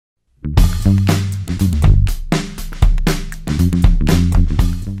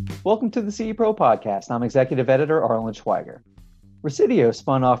Welcome to the CE Pro podcast. I'm Executive Editor Arlen Schweiger. Resideo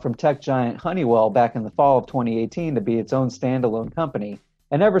spun off from tech giant Honeywell back in the fall of 2018 to be its own standalone company,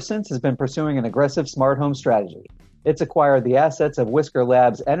 and ever since has been pursuing an aggressive smart home strategy. It's acquired the assets of Whisker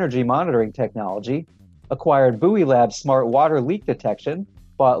Labs' energy monitoring technology, acquired Buoy Labs' smart water leak detection,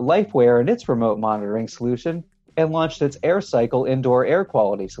 bought LifeWare and its remote monitoring solution, and launched its AirCycle indoor air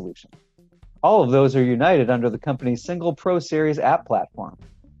quality solution. All of those are united under the company's single Pro Series app platform.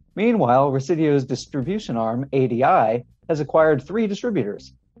 Meanwhile, Resideo's distribution arm, ADI, has acquired 3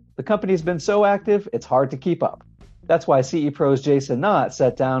 distributors. The company's been so active, it's hard to keep up. That's why CE Pro's Jason Knott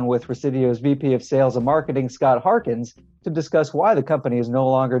sat down with Resideo's VP of Sales and Marketing, Scott Harkins, to discuss why the company is no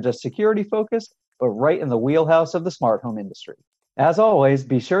longer just security-focused, but right in the wheelhouse of the smart home industry. As always,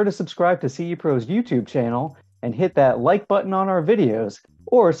 be sure to subscribe to CE Pro's YouTube channel and hit that like button on our videos,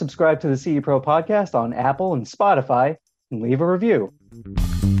 or subscribe to the CE Pro podcast on Apple and Spotify and leave a review.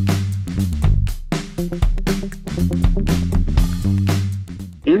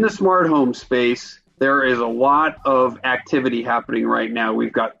 In the smart home space, there is a lot of activity happening right now.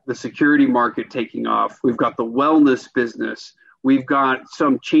 We've got the security market taking off. We've got the wellness business. We've got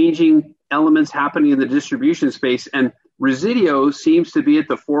some changing elements happening in the distribution space. And Resideo seems to be at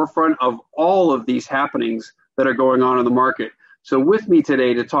the forefront of all of these happenings that are going on in the market. So with me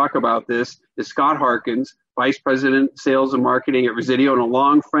today to talk about this is Scott Harkins, Vice President, Sales and Marketing at Resideo, and a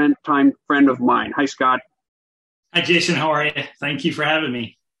long-time friend of mine. Hi, Scott. Hi, Jason. How are you? Thank you for having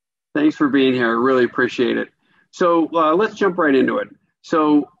me. Thanks for being here. I really appreciate it. So let's jump right into it.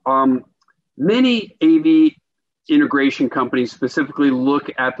 So many AV integration companies specifically look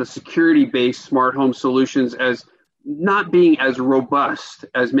at the security-based smart home solutions as not being as robust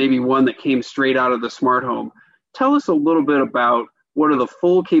as maybe one that came straight out of the smart home. Tell us a little bit about what are the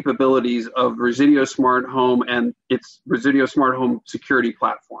full capabilities of Resideo Smart Home and its Resideo Smart Home security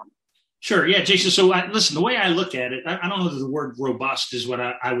platform. Sure. Yeah, Jason. So listen, the way I look at it, I don't know that the word robust is what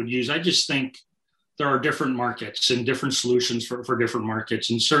I would use. I just think there are different markets and different solutions for different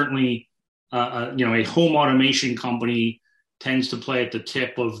markets. And certainly, a home automation company tends to play at the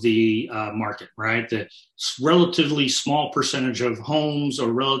tip of the market, right? The relatively small percentage of homes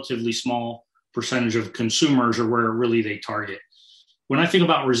or relatively small percentage of consumers are where really they target. When I think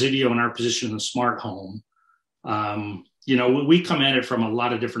about Resideo and our position in the smart home, we come at it from a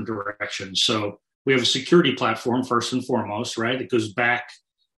lot of different directions. So we have a security platform first and foremost, right? It goes back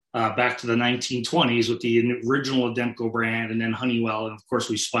to the 1920s with the original Ademco brand and then Honeywell. And of course,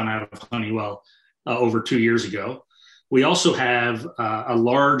 we spun out of Honeywell over 2 years ago. We also have a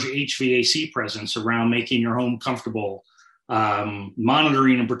large HVAC presence around making your home comfortable,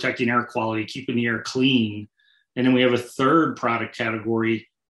 monitoring and protecting air quality, keeping the air clean. And then we have a third product category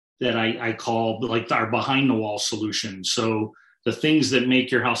that I call like our behind the wall solution. So the things that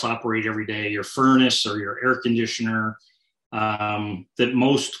make your house operate every day, your furnace or your air conditioner, that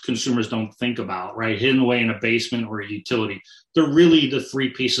most consumers don't think about, right? Hidden away in a basement or a utility. They're really the 3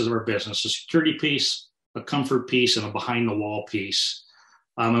 pieces of our business: a security piece, a comfort piece, and a behind the wall piece.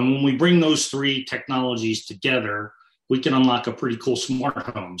 And when we bring those 3 technologies together, we can unlock a pretty cool smart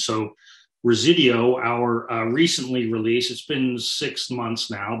home. So Resideo, our recently released, it's been 6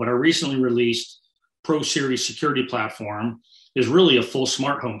 months now, but our recently released Pro Series security platform is really a full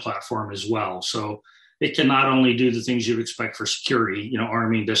smart home platform as well. So it can not only do the things you'd expect for security,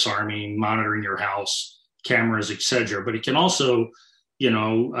 arming, disarming, monitoring your house, cameras, etc., but it can also,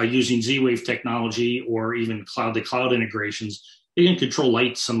 using Z-Wave technology or even cloud-to-cloud integrations, it can control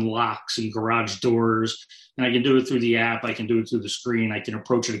lights and locks and garage doors. And I can do it through the app. I can do it through the screen. I can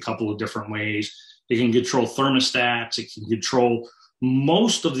approach it a couple of different ways. It can control thermostats. It can control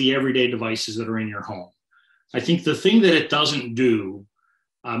most of the everyday devices that are in your home. I think the thing that it doesn't do,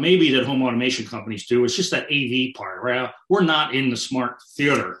 maybe that home automation companies do, is just that AV part, right? We're not in the smart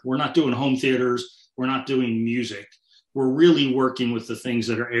theater. We're not doing home theaters. We're not doing music. We're really working with the things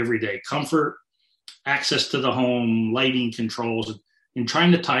that are everyday: comfort, access to the home, lighting controls, and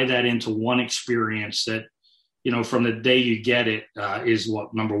trying to tie that into one experience that, from the day you get it, is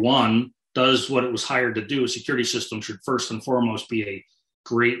what, number one, does what it was hired to do. A security system should first and foremost be a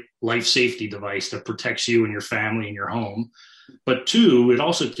great life safety device that protects you and your family and your home. But 2, it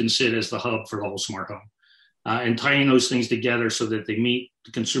also can sit as the hub for the whole smart home, and tying those things together so that they meet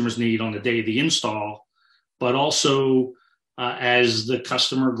the consumer's need on the day of the install, but also as the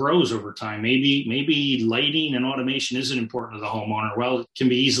customer grows over time. Maybe lighting and automation isn't important to the homeowner. Well, it can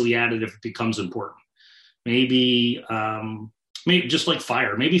be easily added if it becomes important. Maybe just like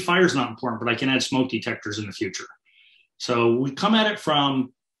fire. Maybe fire is not important, but I can add smoke detectors in the future. So we come at it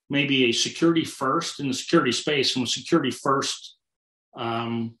from maybe a security first in the security space, from a security first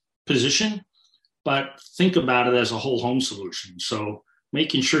position, but think about it as a whole home solution. So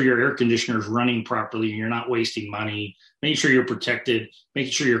making sure your air conditioner is running properly and you're not wasting money, making sure you're protected,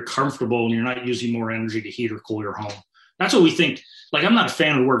 making sure you're comfortable and you're not using more energy to heat or cool your home. That's what we think. Like, I'm not a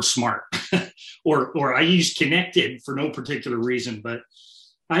fan of the word smart or I use connected for no particular reason, but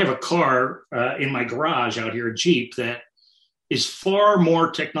I have a car in my garage out here, a Jeep, that is far more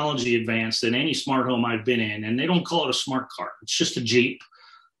technology advanced than any smart home I've been in. And they don't call it a smart car. It's just a Jeep.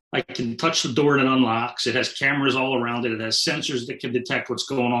 I can touch the door and it unlocks. It has cameras all around it. It has sensors that can detect what's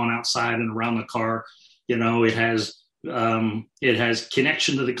going on outside and around the car. You know, it has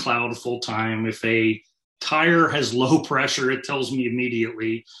connection to the cloud full time. If a tire has low pressure, it tells me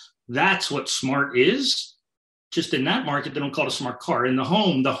immediately. That's what smart is. Just in that market, they don't call it a smart car. In the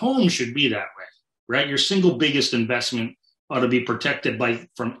home should be that way, right? Your single biggest investment ought to be protected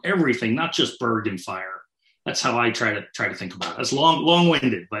from everything, not just burg and fire. That's how I try to think about it. That's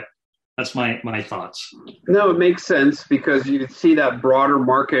long-winded, but that's my thoughts. No, it makes sense because you see that broader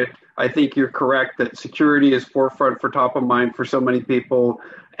market. I think you're correct that security is forefront for top of mind for so many people,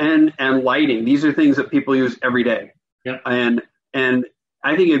 and lighting. These are things that people use every day. Yep. And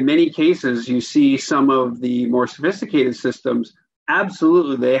I think in many cases you see some of the more sophisticated systems.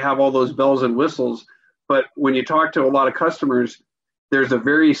 Absolutely, they have all those bells and whistles. But when you talk to a lot of customers, there's a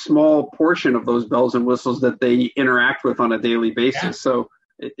very small portion of those bells and whistles that they interact with on a daily basis. Yeah. So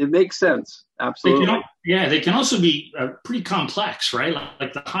it makes sense. Absolutely. They can also be pretty complex, right?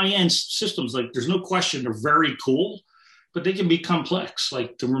 Like the high-end systems, like there's no question they're very cool, but they can be complex.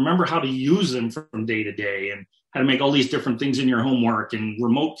 Like to remember how to use them from day to day and how to make all these different things in your home work, and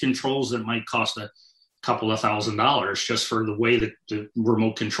remote controls that might cost a couple of $1,000s just for the way that the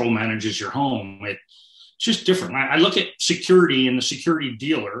remote control manages your home. It's just different. I look at security and the security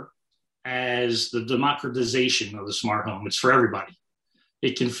dealer as the democratization of the smart home. It's for everybody.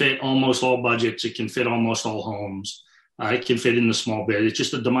 It can fit almost all budgets. It can fit almost all homes. It can fit in the small bit. It's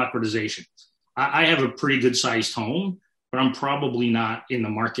just a democratization. I have a pretty good sized home, but I'm probably not in the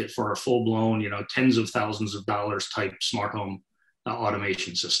market for a full blown, tens of thousands of dollars type smart home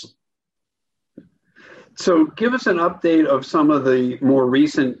automation system. So give us an update of some of the more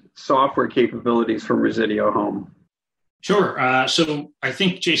recent software capabilities from Resideo Home. Sure. So I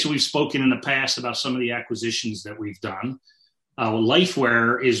think, Jason, we've spoken in the past about some of the acquisitions that we've done.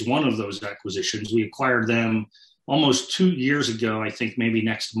 Lifeware is one of those acquisitions. We acquired them almost 2 years ago, I think maybe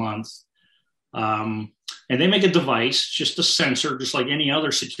next month. And they make a device, just a sensor, just like any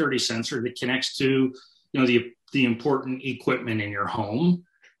other security sensor that connects to, the important equipment in your home.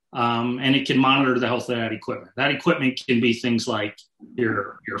 And it can monitor the health of that equipment. That equipment can be things like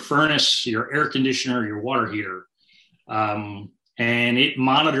your furnace, your air conditioner, your water heater. And it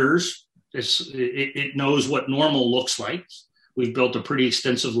monitors, it knows what normal looks like. We've built a pretty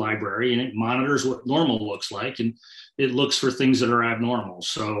extensive library, and it monitors what normal looks like, and it looks for things that are abnormal.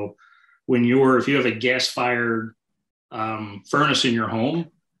 So if you have a gas-fired furnace in your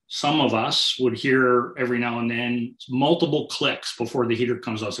home, some of us would hear every now and then multiple clicks before the heater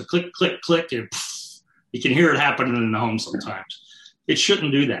comes on. So click, click, click, and you can hear it happening in the home sometimes. It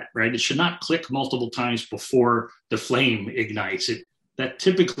shouldn't do that, right? It should not click multiple times before the flame ignites. That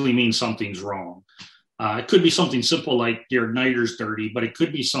typically means something's wrong. It could be something simple like your igniter's dirty, but it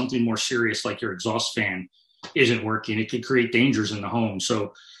could be something more serious like your exhaust fan isn't working. It could create dangers in the home.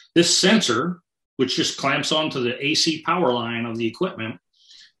 So this sensor, which just clamps onto the AC power line of the equipment,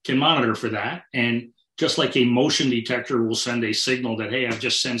 can monitor for that. And just like a motion detector will send a signal that, hey, I've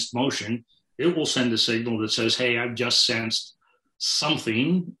just sensed motion, it will send a signal that says, hey, I've just sensed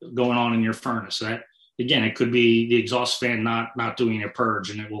something going on in your furnace. That, again, it could be the exhaust fan not doing a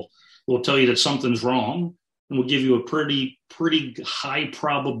purge, and it will tell you that something's wrong, and will give you a pretty high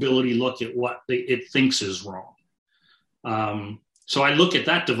probability look at what it thinks is wrong. So I look at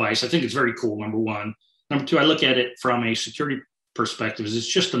that device. I think it's very cool, number one. Number two, I look at it from a security perspective. It's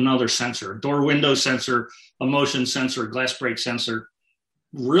just another sensor, a door window sensor, a motion sensor, a glass break sensor.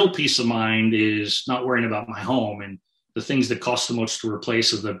 Real peace of mind is not worrying about my home, and the things that cost the most to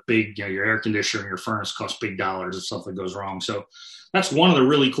replace are the big, your air conditioner and your furnace cost big dollars if something goes wrong. So that's one of the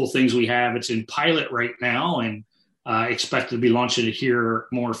really cool things we have. It's in pilot right now, and expected to be launching it here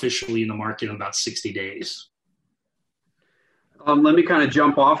more officially in the market in about 60 days. Let me kind of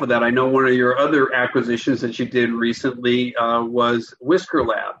jump off of that. I know one of your other acquisitions that you did recently was Whisker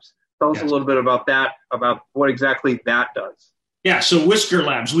Labs. Tell us a little bit about that, about what exactly that does. Yeah, so Whisker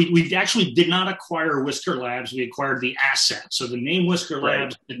Labs, we actually did not acquire Whisker Labs. We acquired the asset. So the name Whisker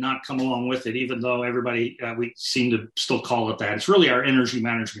Labs did not come along with it, even though everybody, we seem to still call it that. It's really our energy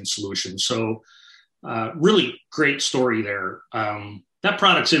management solution. So really great story there. that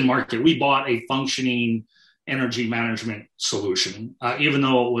product's in market. We bought a functioning energy management solution, even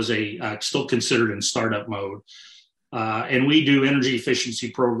though it was still considered in startup mode. And we do energy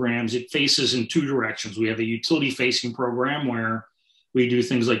efficiency programs. It faces in two directions. We have a utility facing program where we do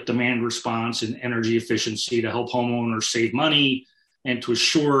things like demand response and energy efficiency to help homeowners save money and to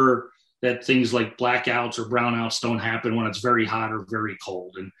assure that things like blackouts or brownouts don't happen when it's very hot or very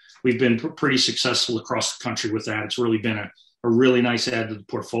cold. And we've been pretty successful across the country with that. It's really been a really nice add to the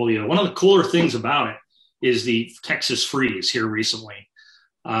portfolio. One of the cooler things about it is the Texas freeze here recently.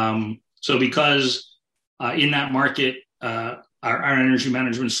 So because in that market, our energy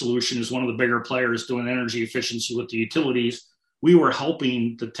management solution is one of the bigger players doing energy efficiency with the utilities. We were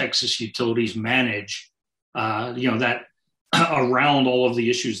helping the Texas utilities manage, that around all of the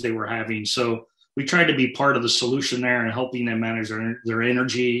issues they were having. So we tried to be part of the solution there and helping them manage their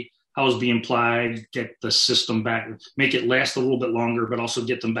energy, how it's being applied, get the system back, make it last a little bit longer, but also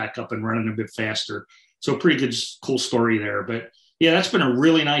get them back up and running a bit faster. So pretty good, cool story there. But yeah, that's been a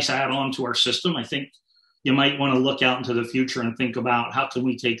really nice add-on to our system. I think you might want to look out into the future and think about how can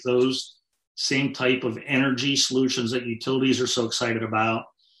we take those same type of energy solutions that utilities are so excited about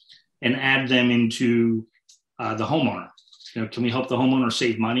and add them into the homeowner. Can we help the homeowner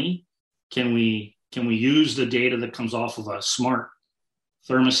save money? Can we use the data that comes off of a smart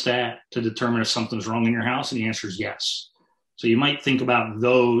thermostat to determine if something's wrong in your house? And the answer is yes. So you might think about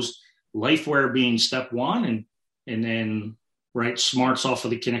those, LifeWare being step one, and then smarts off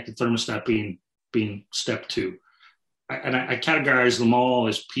of the connected thermostat being step two. I categorize them all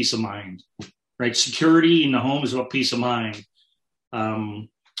as peace of mind, right? Security in the home is about peace of mind.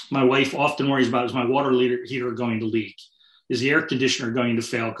 My wife often worries about, is my water heater going to leak? Is the air conditioner going to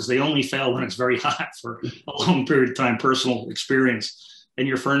fail? Because they only fail when it's very hot for a long period of time, personal experience. And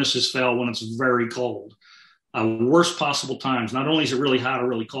your furnaces fail when it's very cold. Worst possible times. Not only is it really hot or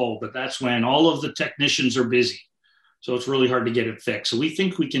really cold, but that's when all of the technicians are busy. So it's really hard to get it fixed. So we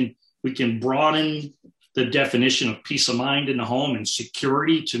think we can broaden the definition of peace of mind in the home and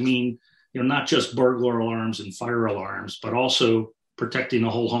security to mean, not just burglar alarms and fire alarms, but also protecting the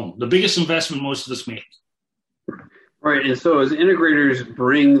whole home. The biggest investment most of us make. Right. And so as integrators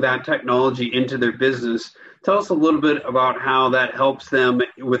bring that technology into their business, tell us a little bit about how that helps them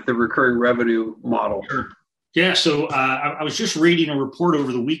with the recurring revenue model. Sure. Yeah. So I was just reading a report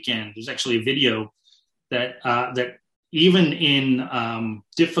over the weekend. There's actually a video that even in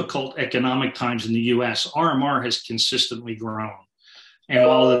difficult economic times in the U.S., RMR has consistently grown. And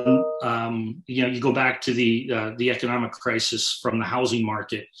while you go back to the economic crisis from the housing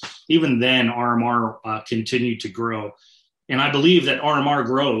market, even then RMR continued to grow. And I believe that RMR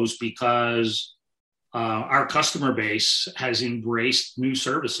grows because our customer base has embraced new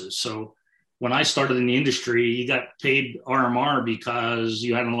services. So when I started in the industry, you got paid RMR because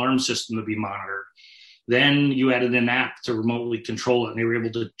you had an alarm system to be monitored. Then you added an app to remotely control it, and they were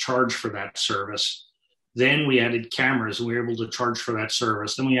able to charge for that service. Then we added cameras, and we were able to charge for that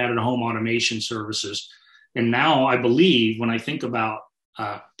service. Then we added home automation services. And now I believe when I think about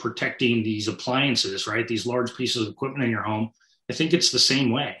protecting these appliances, right, these large pieces of equipment in your home, I think it's the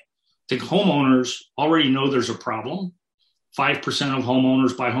same way. I think homeowners already know there's a problem. 5% of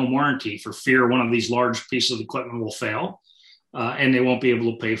homeowners buy home warranty for fear one of these large pieces of equipment will fail, and they won't be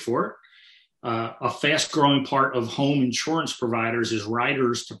able to pay for it. A fast growing part of home insurance providers is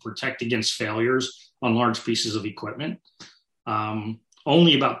riders to protect against failures on large pieces of equipment.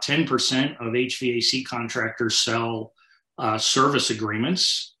 Only about 10% of HVAC contractors sell service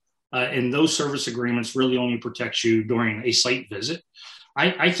agreements. And those service agreements really only protect you during a site visit.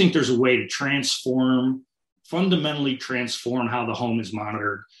 I think there's a way to fundamentally transform how the home is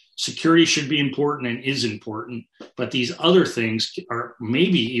monitored. Security should be important and is important, but these other things are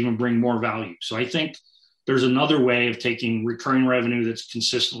maybe even bring more value. So I think there's another way of taking recurring revenue that's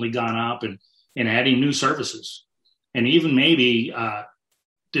consistently gone up and adding new services, and even maybe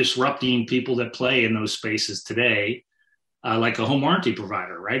disrupting people that play in those spaces today, like a home warranty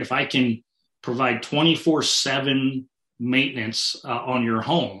provider, right? If I can provide 24/7 maintenance on your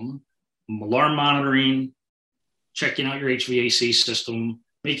home, alarm monitoring, checking out your HVAC system,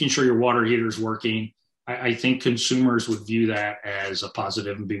 making sure your water heater is working, I think consumers would view that as a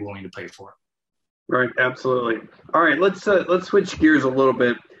positive and be willing to pay for it. Right, absolutely. All right, let's switch gears a little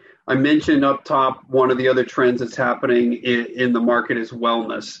bit. I mentioned up top one of the other trends that's happening in the market is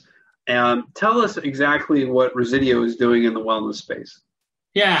wellness. Tell us exactly what Resideo is doing in the wellness space.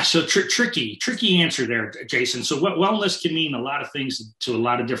 Yeah, so tricky answer there, Jason. So what wellness can mean a lot of things to a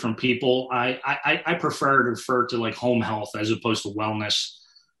lot of different people. I prefer to refer to like home health as opposed to wellness.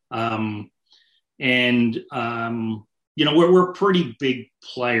 we're a pretty big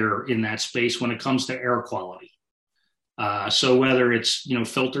player in that space when it comes to air quality. So whether it's,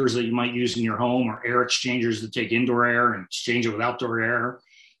 filters that you might use in your home or air exchangers that take indoor air and exchange it with outdoor air,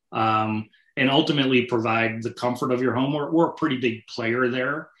 and ultimately provide the comfort of your home, we're a pretty big player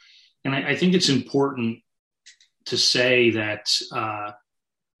there. And I think it's important to say that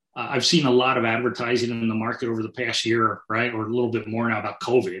I've seen a lot of advertising in the market over the past year, right, or a little bit more now about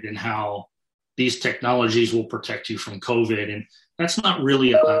COVID and how these technologies will protect you from COVID. And that's not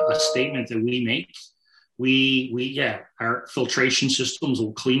really a statement that we make. Our filtration systems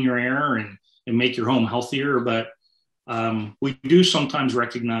will clean your air and make your home healthier. But we do sometimes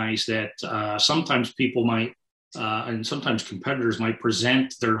recognize that sometimes people might, and sometimes competitors might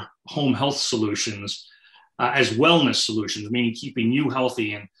present their home health solutions as wellness solutions, meaning keeping you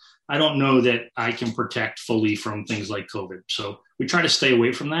healthy. And I don't know that I can protect fully from things like COVID. So we try to stay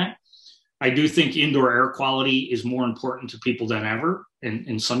away from that. I do think indoor air quality is more important to people than ever. And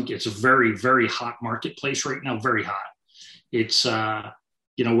it's a very, very hot marketplace right now, very hot. It's,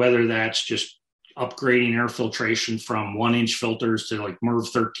 whether that's just upgrading air filtration from 1-inch filters to like MERV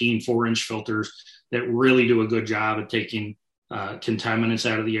 13, 4-inch filters that really do a good job at taking contaminants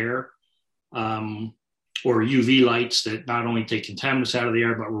out of the air. Or UV lights that not only take contaminants out of the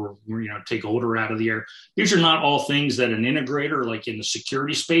air, but take odor out of the air. These are not all things that an integrator like in the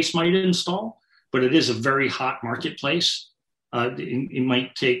security space might install, but it is a very hot marketplace. It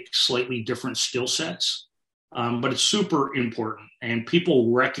might take slightly different skill sets, but it's super important and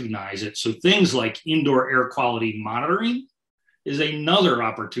people recognize it. So things like indoor air quality monitoring is another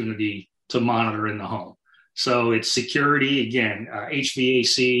opportunity to monitor in the home. So it's security, again,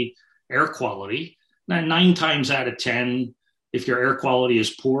 HVAC, air quality. 9 times out of 10, if your air quality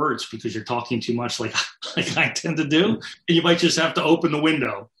is poor, it's because you're talking too much like I tend to do. And you might just have to open the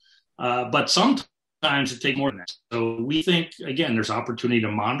window. But sometimes it takes more than that. So we think, again, there's opportunity to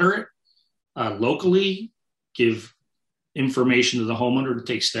monitor it locally, give information to the homeowner to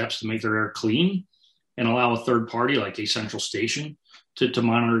take steps to make their air clean, and allow a third party like a central station to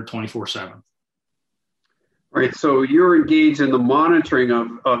monitor 24/7. Right. So you're engaged in the monitoring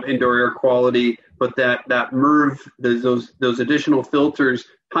of indoor air quality, but that MERV, those additional filters,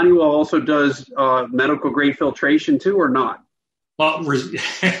 Honeywell also does medical grade filtration too, or not? Well,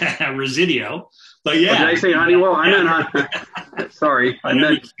 Resideo, but yeah. Oh, did I say Honeywell? I meant sorry.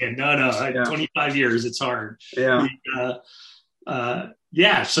 No. 25 years. It's hard.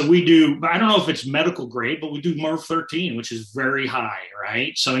 Yeah. So we do, I don't know if it's medical grade, but we do MERV 13, which is very high,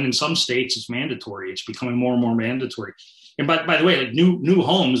 right? So in some states, it's mandatory. It's becoming more and more mandatory. And by the way, like new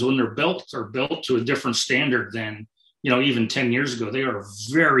homes, when they're built, are built to a different standard than, even 10 years ago. They are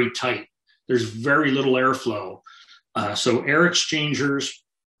very tight. There's very little airflow. So air exchangers,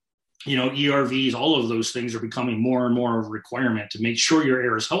 ERVs, all of those things are becoming more and more of a requirement to make sure your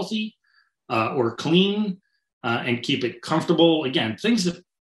air is healthy or clean. And keep it comfortable. Again, things that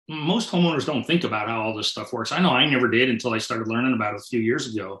most homeowners don't think about how all this stuff works. I know I never did until I started learning about it a few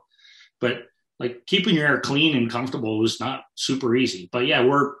years ago. But like keeping your air clean and comfortable is not super easy. But yeah,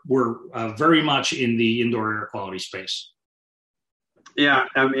 we're very much in the indoor air quality space. Yeah,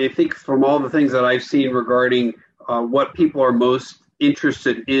 I think from all the things that I've seen regarding what people are most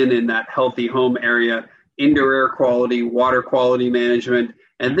interested in that healthy home area, indoor air quality, water quality management,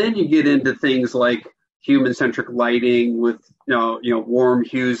 and then you get into things like human-centric lighting with warm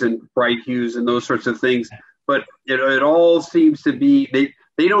hues and bright hues and those sorts of things. But it all seems to be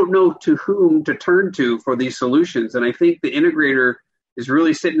they don't know to whom to turn to for these solutions. And I think the integrator is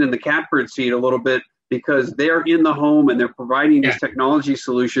really sitting in the catbird seat a little bit because they're in the home and they're providing these technology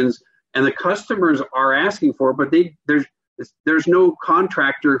solutions, and the customers are asking for it, but there's no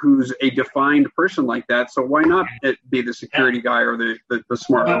contractor who's a defined person like that. So why not it be the security guy or the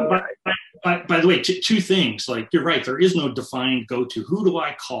smart home guy? By the way, two things. Like you're right, there is no defined go-to. Who do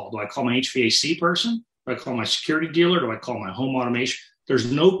I call? Do I call my HVAC person? Do I call my security dealer? Do I call my home automation?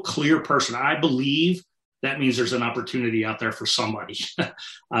 There's no clear person. I believe that means there's an opportunity out there for somebody.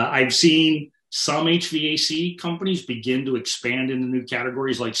 I've seen some HVAC companies begin to expand into new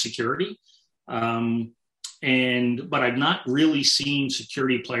categories like security. But I've not really seen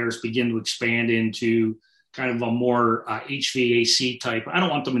security players begin to expand into kind of a more HVAC type. I don't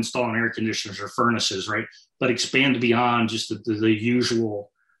want them installing air conditioners or furnaces, right? But expand beyond just the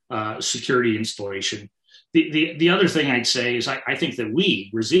usual security installation. The other thing I'd say is I think that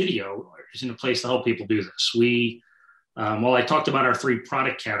Resideo, is in a place to help people do this. While I talked about our 3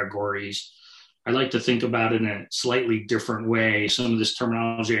 product categories, I like to think about it in a slightly different way. Some of this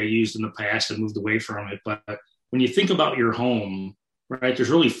terminology I used in the past, I moved away from it. But when you think about your home, right, there's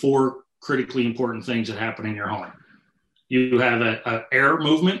really 4 critically important things that happen in your home. You have a air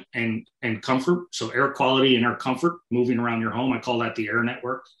movement and comfort. So air quality and air comfort moving around your home. I call that the air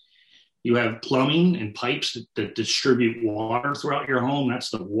network. You have plumbing and pipes that distribute water throughout your home. That's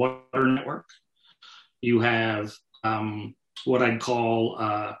the water network. You have what I'd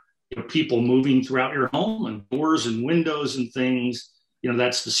call people moving throughout your home and doors and windows and things.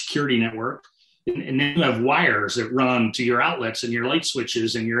 That's the security network. And then you have wires that run to your outlets and your light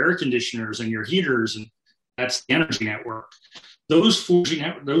switches and your air conditioners and your heaters, and that's the energy network. Those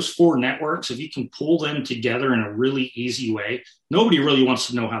four networks, if you can pull them together in a really easy way, nobody really wants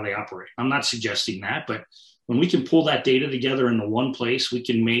to know how they operate. I'm not suggesting that, but when we can pull that data together into one place, we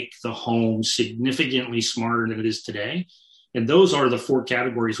can make the home significantly smarter than it is today. And those are the four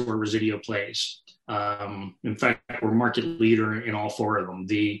categories where Resideo plays. In fact, we're market leader in all four of them.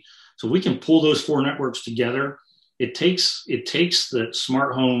 So we can pull those four networks together. It takes the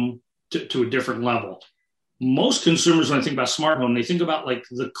smart home to a different level. Most consumers, when I think about smart home, they think about like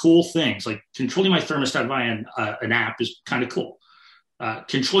the cool things, like controlling my thermostat via an app is kind of cool.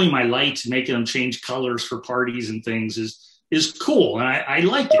 Controlling my lights, making them change colors for parties and things is cool. And I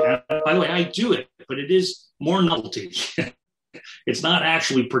like it. By the way, I do it, but it is more novelty. It's not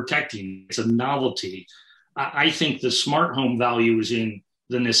actually protecting. It's a novelty. I think the smart home value is in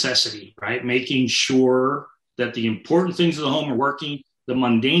the necessity, right? Making sure that the important things of the home are working. The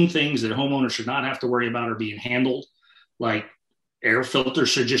mundane things that homeowners should not have to worry about are being handled. Like air filters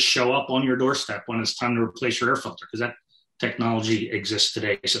should just show up on your doorstep when it's time to replace your air filter, because that technology exists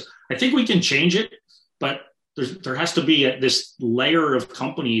today. So I think we can change it, but there has to be this layer of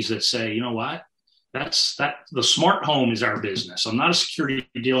companies that say, you know what? The smart home is our business. I'm not a security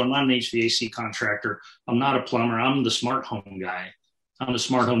dealer. I'm not an HVAC contractor. I'm not a plumber. I'm the smart home guy. I'm the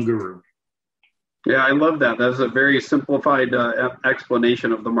smart home guru. Yeah, I love that. That's a very simplified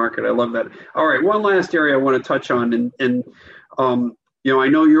explanation of the market. I love that. All right, one last area I want to touch on, and I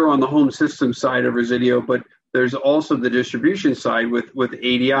know you're on the home system side of Resideo, but there's also the distribution side with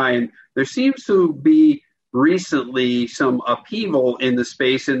ADI, and there seems to be recently some upheaval in the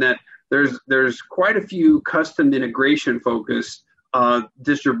space in that there's quite a few custom integration focused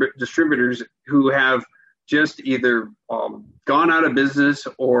distributors who have just either gone out of business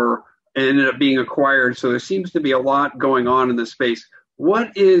or ended up being acquired. So there seems to be a lot going on in this space.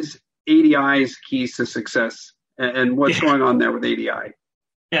 What is ADI's keys to success, and what's going on there with ADI?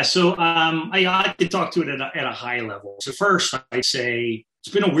 Yeah, so I could talk to it at a high level. So first, I'd say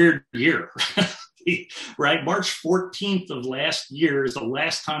it's been a weird year. Right? March 14th of last year is the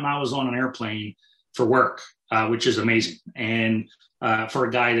last time I was on an airplane for work, which is amazing. And for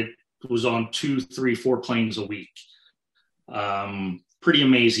a guy that was on 2, 3, 4 planes a week, pretty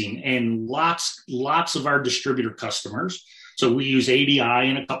amazing. And lots of our distributor customers. So we use ADI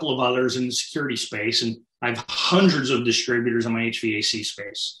and a couple of others in the security space. And I have hundreds of distributors in my HVAC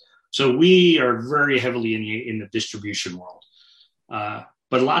space. So we are very heavily in the distribution world.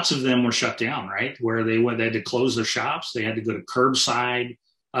 But lots of them were shut down, right? Where they had to close their shops. They had to go to curbside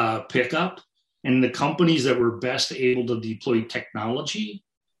pickup. And the companies that were best able to deploy technology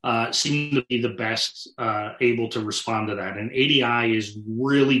seem to be the best able to respond to that. And ADI is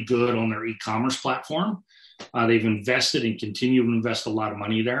really good on their e-commerce platform. They've invested and continue to invest a lot of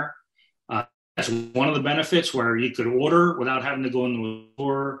money there. That's one of the benefits, where you could order without having to go into a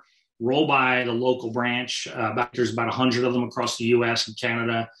store, roll by the local branch. There's about 100 of them across the U.S. and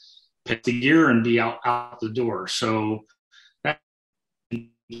Canada, pick the gear and be out the door. So that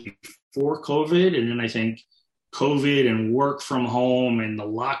before COVID, and then I think COVID and work from home and the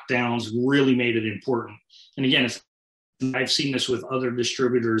lockdowns really made it important. And again, I've seen this with other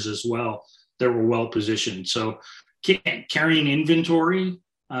distributors as well that were well positioned. So carrying inventory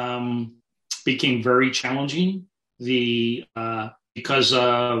became very challenging. Because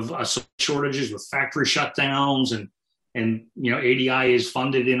of shortages with factory shutdowns, and ADI is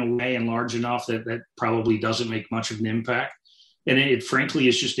funded in a way and large enough that probably doesn't make much of an impact. And it frankly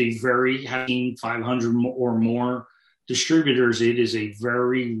is just a very, having 500 or more distributors, it is a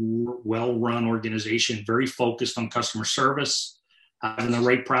very well-run organization, very focused on customer service, having the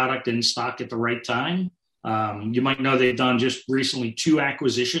right product in stock at the right time. You might know they've done just recently 2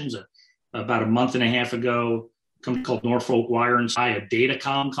 acquisitions about a month and a half ago. Company called Norfolk Wire and Tie, a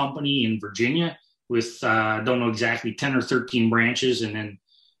datacom company in Virginia with, don't know exactly, 10 or 13 branches. And then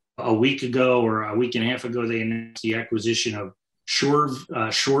a week ago or a week and a half ago, they announced the acquisition of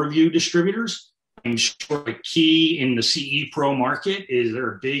Shoreview Distributors. And Shore, a key in the CE Pro market, is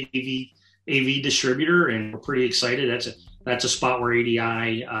they're a big AV distributor, and we're pretty excited. That's a spot where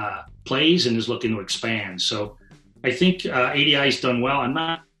ADI plays and is looking to expand. So I think ADI has done well. I'm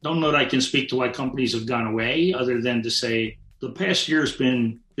not don't know that I can speak to why companies have gone away, other than to say the past year has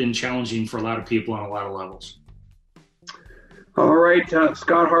been challenging for a lot of people on a lot of levels. All right,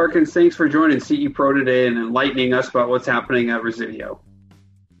 Scott Harkins, thanks for joining CE Pro today and enlightening us about what's happening at Resideo.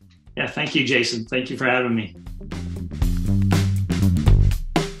 Yeah, thank you, Jason. Thank you for having me.